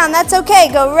the ground, that's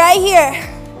okay. Go right here.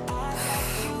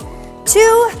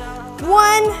 2,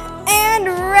 1, and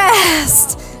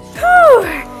rest. Whew.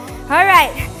 All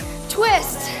right,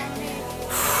 twist.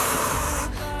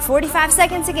 45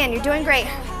 seconds again, you're doing great.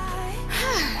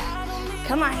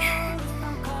 Come on.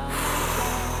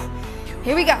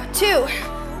 Here we go, 2,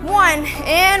 1,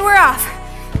 and we're off.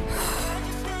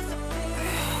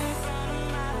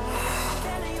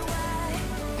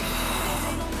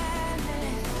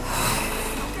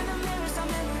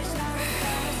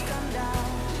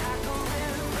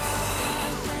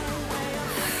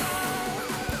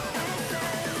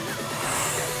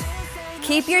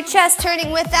 Keep your chest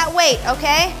turning with that weight,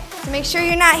 okay? So make sure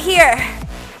you're not here,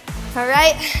 all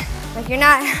right? Like you're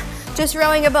not just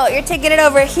rowing a boat. You're taking it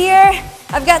over here.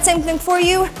 I've got something for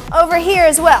you over here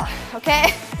as well,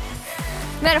 okay?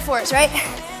 Metaphors, right?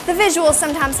 The visuals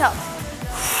sometimes help.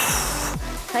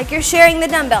 like you're sharing the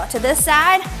dumbbell to this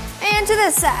side and to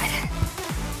this side.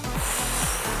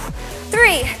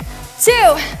 3, 2,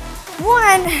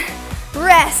 1,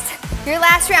 rest. Your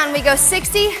last round, we go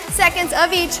 60 seconds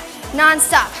of each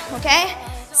non-stop, okay?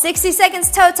 60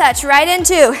 seconds toe touch, right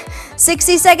into.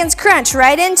 60 seconds crunch,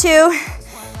 right into.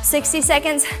 60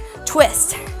 seconds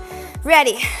twist.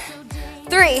 Ready?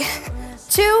 3,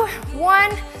 2,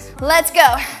 1, let's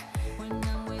go.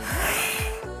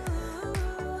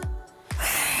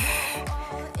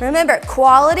 Remember,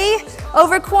 quality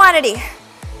over quantity.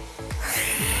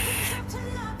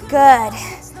 Good.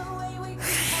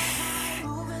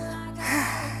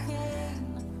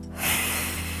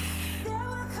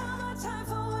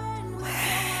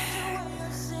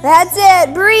 That's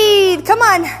it, breathe, come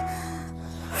on.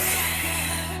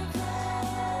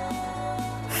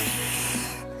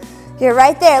 You're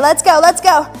right there, let's go, let's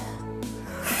go.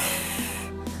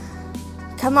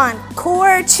 Come on,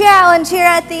 core challenge here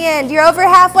at the end. You're over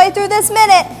halfway through this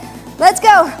minute. Let's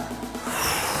go.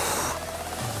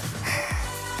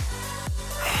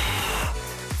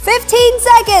 "15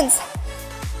 seconds.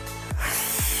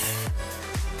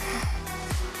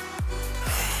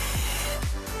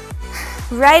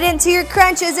 Right into your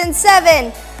crunches in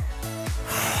 7,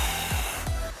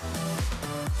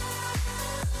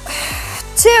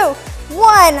 2,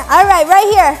 1. All right, right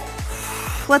here.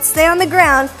 Let's stay on the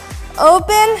ground.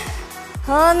 Open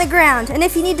on the ground. And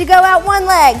if you need to go out one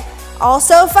leg,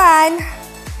 also fine.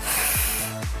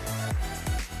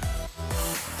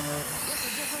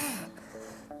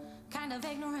 Kind of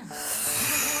ignorant.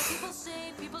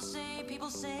 People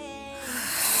say,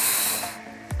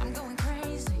 I'm going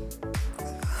crazy.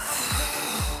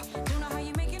 Don't know how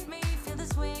you're making me feel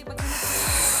this way.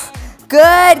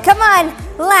 Good, come on.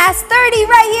 Last 30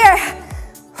 right here.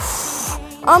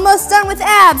 Almost done with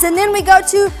abs, and then we go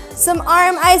to some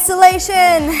arm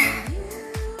isolation.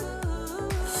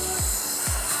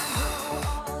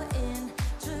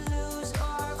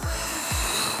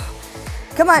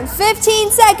 Come on, 15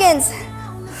 seconds.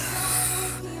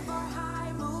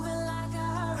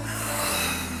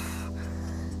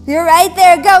 You're right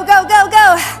there, go, go, go,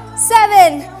 go.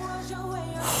 7.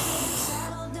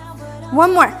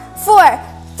 One more, 4,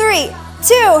 3,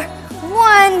 2,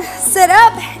 1. Sit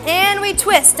up, and we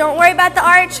twist. Don't worry about the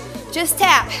arch, just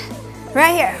tap.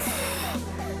 Right here.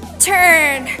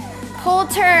 Turn, pull,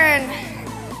 turn.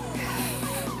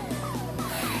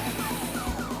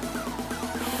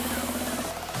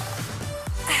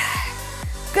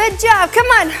 Good job, come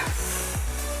on.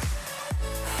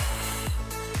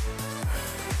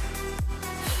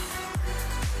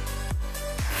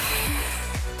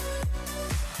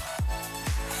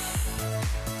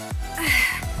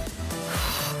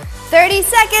 "30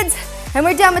 seconds, and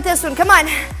we're done with this one. Come on.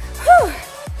 Whew.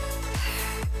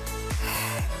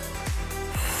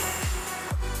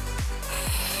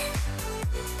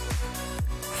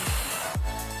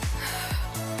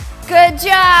 Good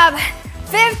job.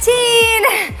 15.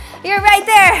 You're right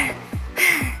there.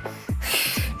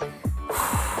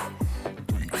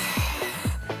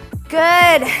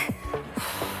 Good.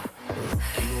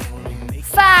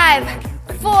 5,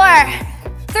 4,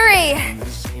 3,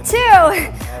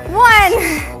 2, 1.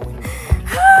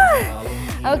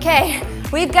 Okay,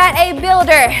 we've got a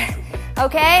builder.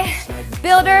 Okay,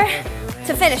 builder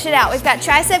to finish it out. We've got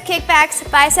tricep kickbacks,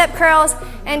 bicep curls,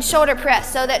 and shoulder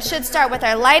press. So that should start with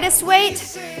our lightest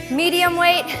weight, medium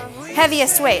weight,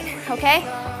 heaviest weight, okay?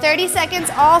 30 seconds,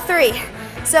 all 3.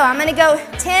 So I'm gonna go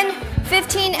 10,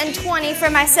 15, and 20 for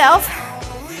myself,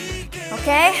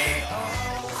 okay?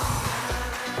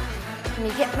 Let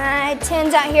me get my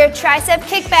 10s out here. Tricep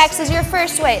kickbacks is your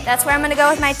first weight. That's where I'm gonna go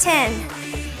with my 10,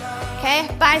 okay?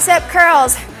 Bicep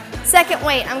curls, second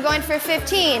weight. I'm going for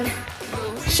 15.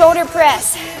 Shoulder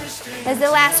press is the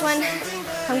last one.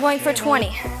 I'm going for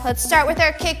 20. Let's start with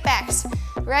our kickbacks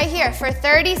right here for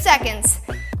 30 seconds.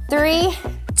 3,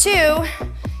 2,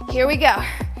 here we go.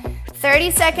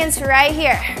 30 seconds right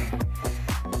here.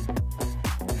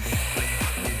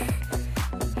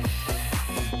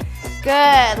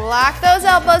 Good, lock those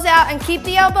elbows out and keep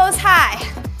the elbows high.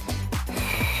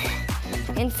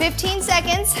 In 15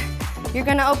 seconds, you're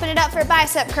gonna open it up for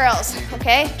bicep curls,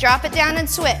 okay? Drop it down and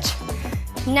switch.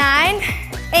 9,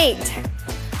 8.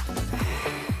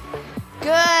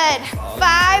 Good.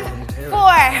 5,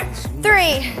 4,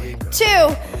 3,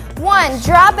 2, 1.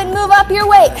 Drop and move up your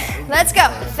weight. Let's go.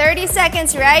 30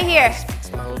 seconds right here.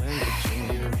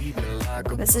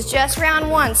 This is just round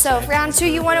 1. So if round 2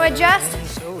 you want to adjust,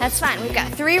 that's fine. We've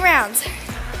got 3 rounds.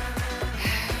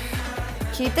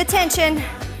 Keep the tension.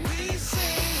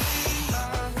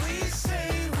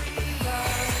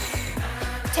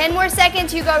 10 more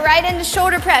seconds, you go right into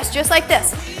shoulder press, just like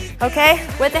this, okay?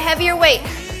 With a heavier weight,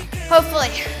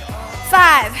 hopefully.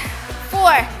 5,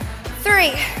 4,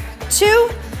 3, 2,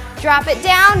 drop it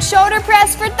down, shoulder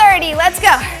press for 30, let's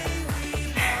go.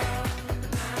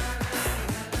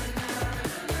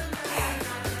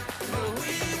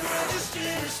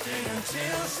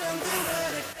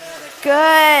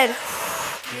 Good.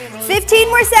 15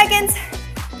 more seconds.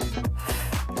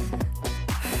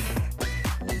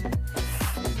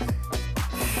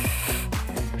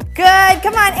 Good,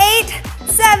 come on, 8,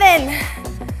 7,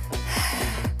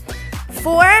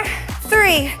 4,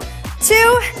 3,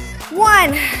 2,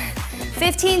 1.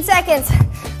 15 seconds,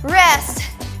 rest.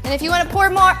 And if you want to pull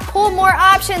more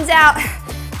options out,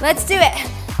 let's do it.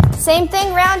 Same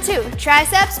thing, round 2.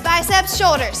 Triceps, biceps,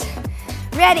 shoulders.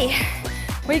 Ready,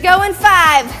 we go in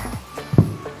 5,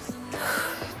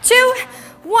 2,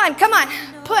 1, come on,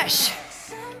 push,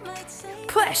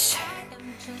 push.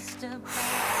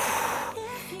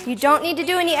 You don't need to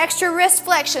do any extra wrist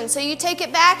flexion, so you take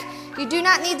it back. You do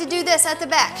not need to do this at the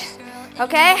back,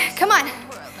 okay? Come on.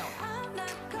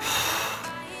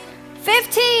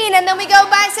 15, and then we go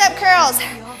bicep curls.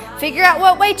 Figure out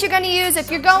what weight you're gonna use. If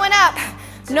you're going up,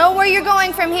 know where you're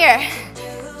going from here.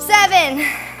 7,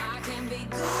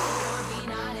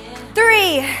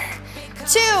 3,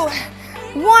 2,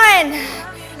 1.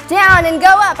 Down and go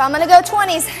up. I'm gonna go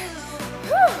 20s.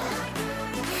 Whew.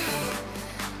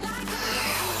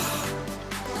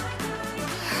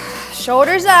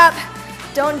 Shoulders up,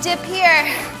 don't dip here,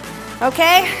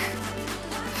 okay?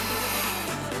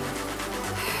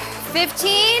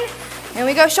 15, and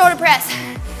we go shoulder press.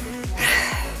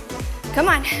 Come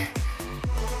on.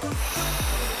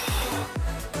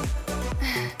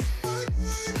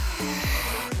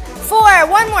 4,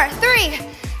 one more, 3,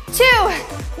 2,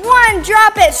 1,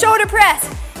 drop it, shoulder press.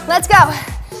 Let's go.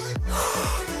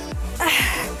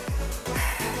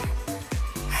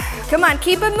 Come on,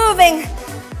 keep it moving.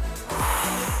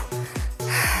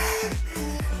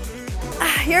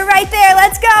 You're right there,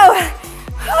 let's go.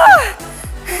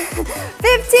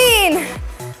 15.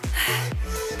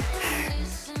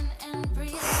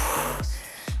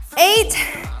 8.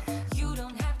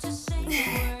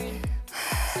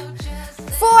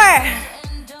 4,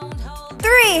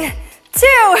 3,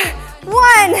 2,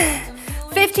 1.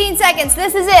 15 seconds,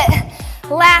 this is it.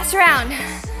 Last round.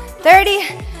 30,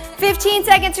 15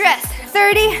 seconds rest.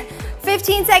 30,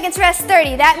 15 seconds rest,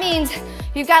 30. That means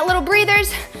you've got little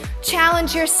breathers.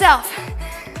 Challenge yourself.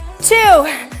 2,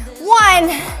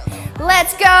 1,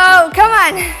 let's go. Come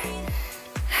on.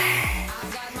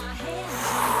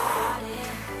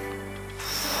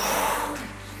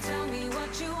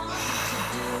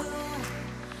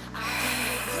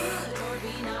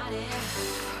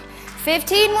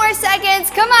 $15 more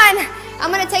seconds. Come on. I'm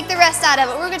gonna take the rest out of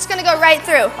it. We're just gonna go right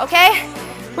through, okay?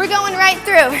 We're going right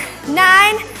through.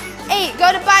 9, 8.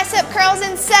 Go to bicep curls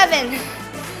in 7.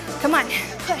 Come on.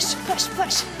 Push, push,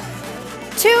 push.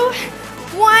 2,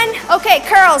 1. Okay,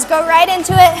 curls, go right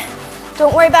into it.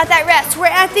 Don't worry about that rest. We're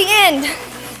at the end.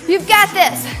 You've got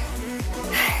this.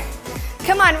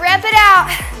 Come on, rep it out.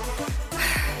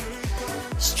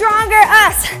 Stronger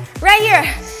us. Right here.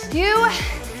 You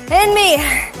and me.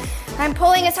 I'm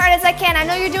pulling as hard as I can. I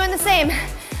know you're doing the same.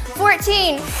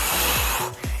 14.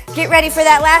 Get ready for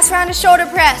that last round of shoulder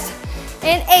press.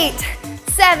 In 8,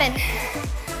 7.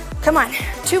 Come on,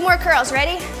 2 more curls,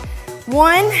 ready?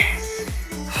 1,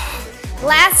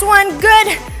 last one,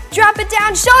 good. Drop it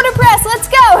down, shoulder press, let's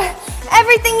go.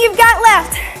 Everything you've got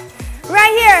left,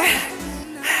 right here.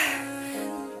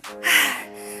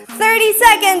 30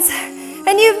 seconds,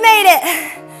 and you've made it.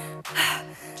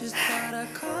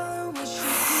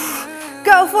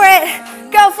 Go for it,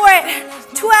 go for it.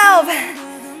 12,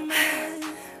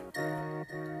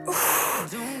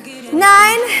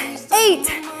 9, 8,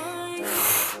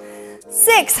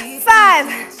 6, 5.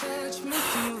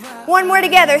 One more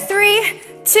together. 3,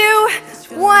 2,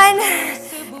 1,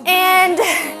 and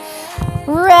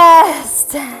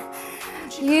rest.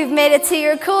 You've made it to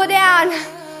your cool down.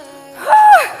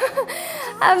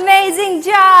 Amazing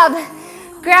job.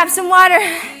 Grab some water.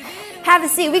 Have a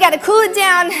seat. We got to cool it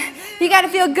down. You got to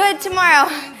feel good tomorrow.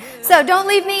 So don't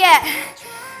leave me yet.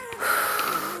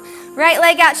 Right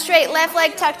leg out straight, left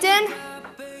leg tucked in.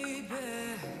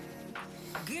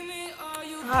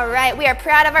 All right, we are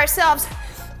proud of ourselves.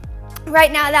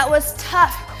 Right now, that was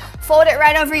tough. Fold it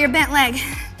right over your bent leg.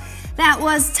 That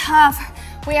was tough.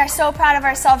 We are so proud of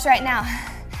ourselves right now.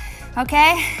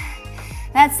 Okay?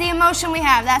 That's the emotion we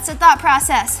have. That's the thought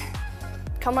process.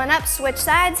 Come on up, switch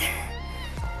sides.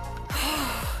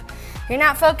 You're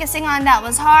not focusing on that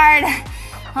was hard.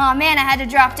 Oh man, I had to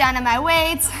drop down to my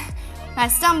weights. I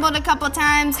stumbled a couple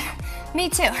times. Me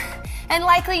too. And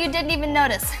likely you didn't even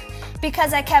notice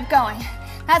because I kept going.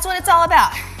 That's what it's all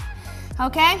about.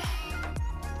 Okay?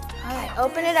 All right,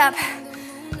 open it up.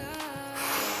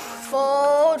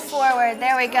 Fold forward.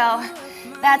 There we go.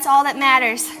 That's all that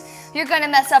matters. You're gonna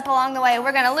mess up along the way.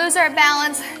 We're gonna lose our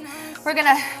balance. We're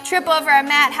gonna trip over our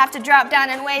mat, have to drop down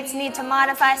in weights, need to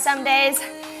modify some days.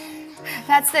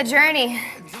 That's the journey.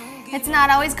 It's not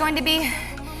always going to be,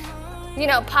 you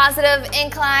know, positive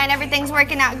incline, everything's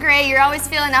working out great, you're always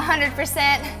feeling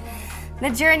 100%. The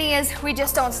journey is we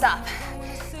just don't stop,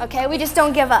 okay? We just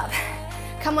don't give up.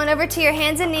 Come on over to your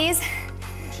hands and knees.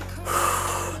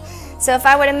 So if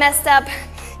I would have messed up,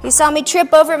 you saw me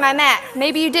trip over my mat.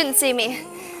 Maybe you didn't see me.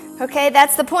 Okay,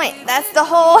 that's the point. That's the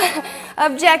whole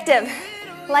objective.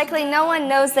 Likely no one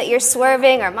knows that you're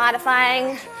swerving or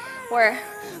modifying or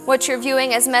what you're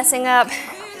viewing as messing up.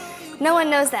 No one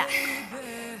knows that.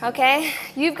 Okay?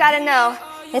 You've got to know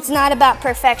it's not about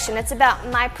perfection. It's about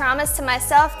my promise to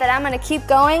myself that I'm going to keep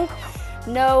going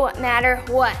no matter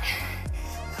what.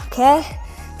 Okay?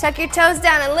 Tuck your toes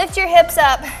down and lift your hips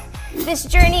up. This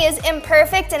journey is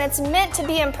imperfect and it's meant to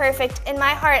be imperfect. In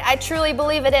my heart, I truly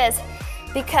believe it is,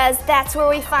 because that's where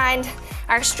we find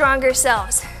our stronger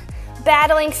selves.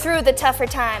 Battling through the tougher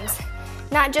times,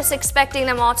 not just expecting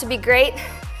them all to be great.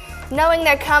 Knowing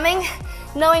they're coming,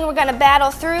 knowing we're gonna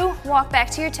battle through, walk back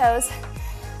to your toes.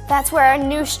 That's where our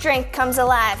new strength comes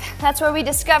alive. That's where we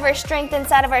discover strength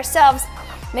inside of ourselves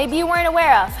maybe you weren't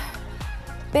aware of.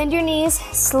 Bend your knees,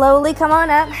 slowly come on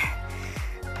up.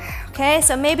 Okay,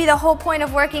 so maybe the whole point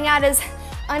of working out is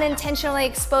unintentionally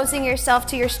exposing yourself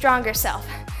to your stronger self.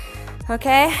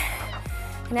 Okay?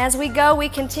 And as we go, we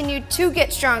continue to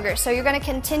get stronger. So you're gonna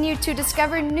continue to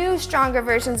discover new, stronger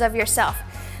versions of yourself.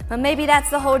 But maybe that's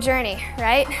the whole journey,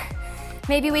 right?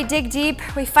 Maybe we dig deep,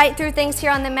 we fight through things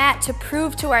here on the mat to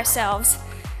prove to ourselves,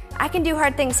 I can do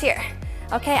hard things here.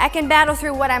 Okay, I can battle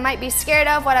through what I might be scared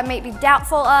of, what I might be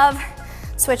doubtful of.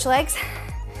 Switch legs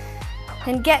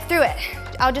and get through it.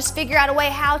 I'll just figure out a way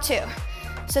how to,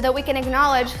 so that we can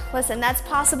acknowledge, listen, that's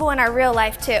possible in our real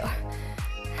life too.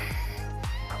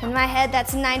 In my head,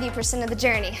 that's 90% of the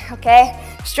journey, okay?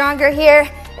 Stronger here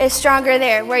is stronger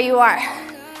there, where you are.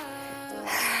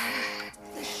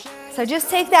 So just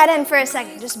take that in for a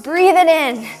second. Just breathe it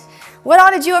in. What all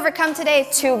did you overcome today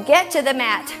to get to the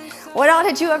mat? What all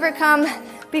did you overcome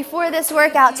before this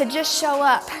workout to just show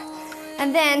up?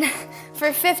 And then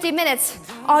for 50 minutes,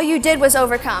 all you did was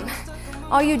overcome.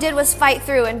 All you did was fight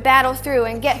through and battle through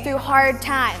and get through hard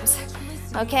times,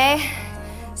 okay?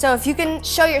 So if you can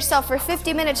show yourself for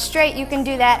 50 minutes straight, you can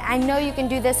do that. I know you can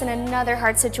do this in another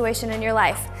hard situation in your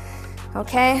life,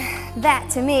 okay? That,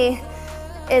 to me,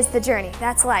 is the journey.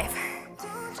 That's life.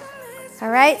 All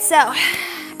right, so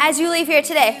as you leave here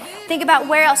today, think about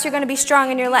where else you're going to be strong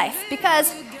in your life,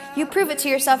 because you prove it to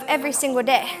yourself every single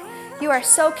day. You are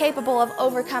so capable of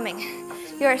overcoming.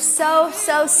 You are so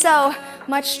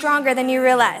much stronger than you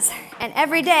realize. And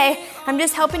every day, I'm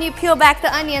just helping you peel back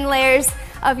the onion layers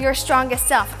of your strongest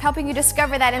self, helping you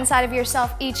discover that inside of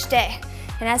yourself each day.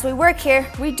 And as we work here,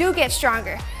 we do get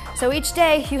stronger. So each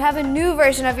day, you have a new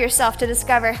version of yourself to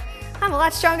discover. I'm a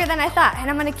lot stronger than I thought, and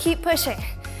I'm gonna keep pushing.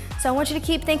 So I want you to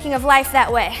keep thinking of life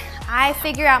that way. I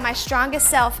figure out my strongest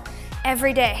self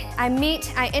every day.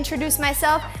 I introduce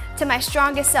myself to my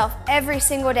strongest self every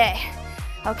single day,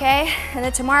 okay? And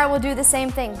then tomorrow we'll do the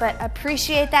same thing, but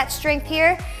appreciate that strength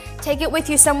here. Take it with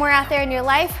you somewhere out there in your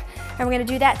life, and we're gonna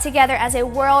do that together as a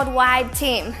worldwide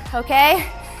team, okay?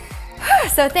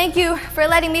 So thank you for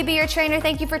letting me be your trainer.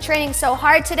 Thank you for training so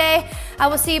hard today. I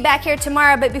will see you back here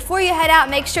tomorrow, but before you head out,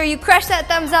 make sure you crush that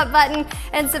thumbs up button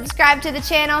and subscribe to the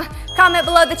channel. Comment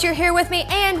below that you're here with me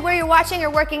and where you're watching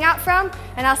or working out from,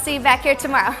 and I'll see you back here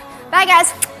tomorrow. Bye,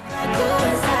 guys.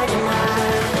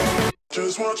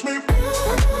 Just watch me.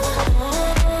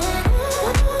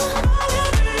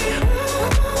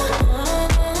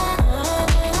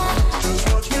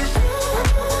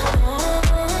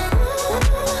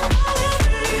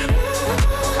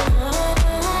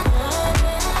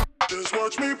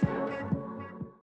 Watch me.